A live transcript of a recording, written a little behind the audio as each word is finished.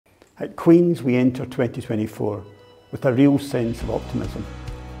At Queen's we enter 2024 with a real sense of optimism.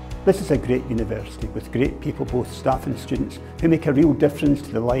 This is a great university with great people, both staff and students, who make a real difference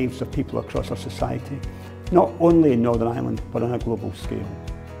to the lives of people across our society, not only in Northern Ireland but on a global scale.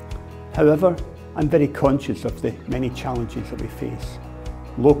 However, I'm very conscious of the many challenges that we face.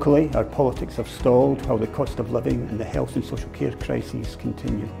 Locally, our politics have stalled while the cost of living and the health and social care crises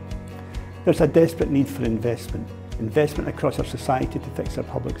continue. There's a desperate need for investment across our society to fix our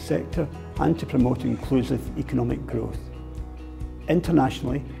public sector and to promote inclusive economic growth.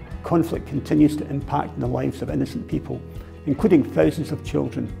 Internationally, conflict continues to impact on the lives of innocent people, including thousands of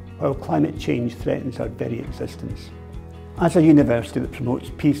children, while climate change threatens our very existence. As a university that promotes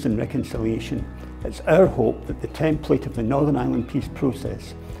peace and reconciliation, it's our hope that the template of the Northern Ireland peace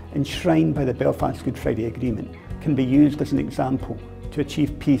process, enshrined by the Belfast Good Friday Agreement, can be used as an example to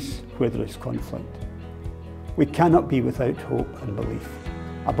achieve peace where there is conflict. We cannot be without hope and belief,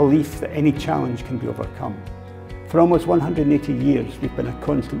 a belief that any challenge can be overcome. For almost 180 years, we've been a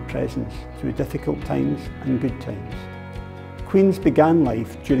constant presence through difficult times and good times. Queen's began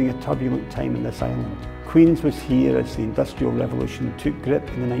life during a turbulent time in this island. Queen's was here as the Industrial Revolution took grip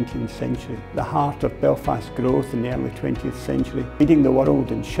in the 19th century, the heart of Belfast's growth in the early 20th century, leading the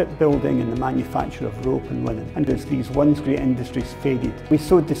world in shipbuilding and the manufacture of rope and linen. And as these once great industries faded, we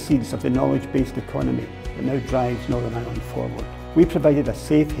sowed the seeds of the knowledge-based economy that now drives Northern Ireland forward. We provided a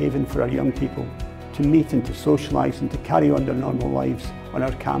safe haven for our young people to meet and to socialise and to carry on their normal lives on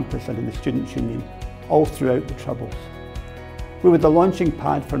our campus and in the Students' Union, all throughout the Troubles. We were the launching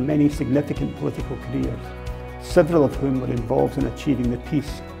pad for many significant political careers, several of whom were involved in achieving the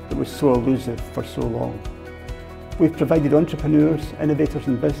peace that was so elusive for so long. We've provided entrepreneurs, innovators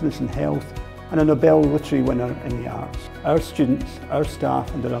in business and health, and a Nobel Literary winner in the arts. Our students, our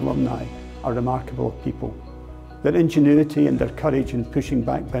staff and our alumni are remarkable people. Their ingenuity and their courage in pushing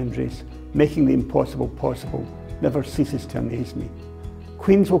back boundaries, making the impossible possible, never ceases to amaze me.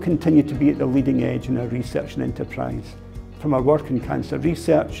 Queen's will continue to be at the leading edge in our research and enterprise, from our work in cancer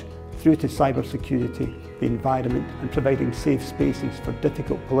research through to cybersecurity, the environment and providing safe spaces for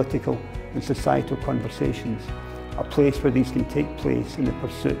difficult political and societal conversations, a place where these can take place in the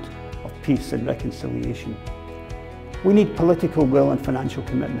pursuit of peace and reconciliation. We need political will and financial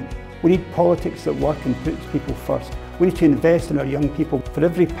commitment. We need politics that work and puts people first. We need to invest in our young people. For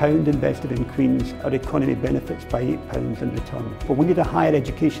every £1 invested in Queen's, our economy benefits by £8 in return. But we need a higher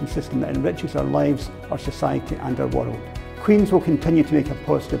education system that enriches our lives, our society and our world. Queen's will continue to make a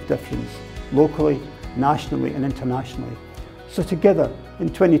positive difference, locally, nationally and internationally. So together, in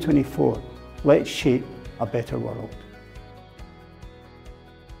 2024, let's shape a better world.